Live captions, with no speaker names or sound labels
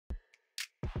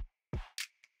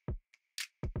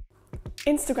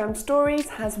Instagram Stories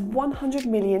has 100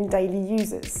 million daily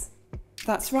users.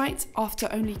 That's right, after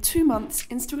only 2 months,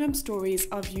 Instagram Stories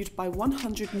are viewed by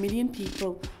 100 million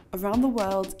people around the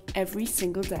world every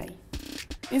single day.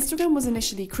 Instagram was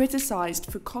initially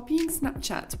criticised for copying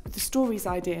Snapchat with the Stories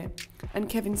idea, and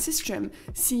Kevin Systrom,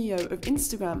 CEO of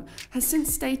Instagram, has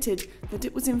since stated that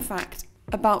it was in fact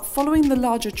about following the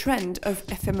larger trend of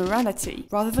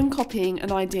ephemerality rather than copying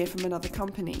an idea from another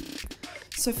company.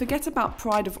 So forget about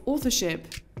pride of authorship,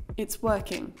 it's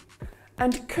working.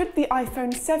 And could the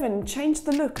iPhone 7 change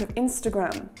the look of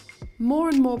Instagram? More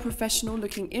and more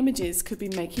professional-looking images could be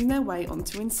making their way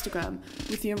onto Instagram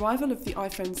with the arrival of the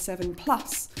iPhone 7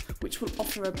 Plus, which will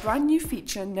offer a brand new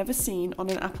feature never seen on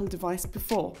an Apple device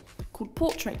before, called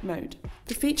Portrait Mode.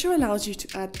 The feature allows you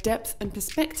to add depth and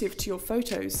perspective to your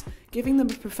photos, giving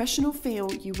them a professional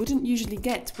feel you wouldn't usually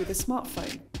get with a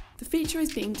smartphone. The feature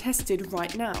is being tested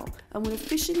right now and will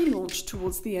officially launch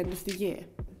towards the end of the year.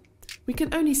 We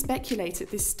can only speculate at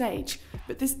this stage,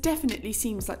 but this definitely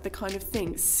seems like the kind of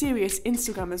thing serious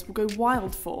Instagrammers will go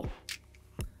wild for.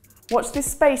 Watch this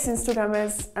space,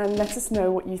 Instagrammers, and let us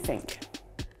know what you think.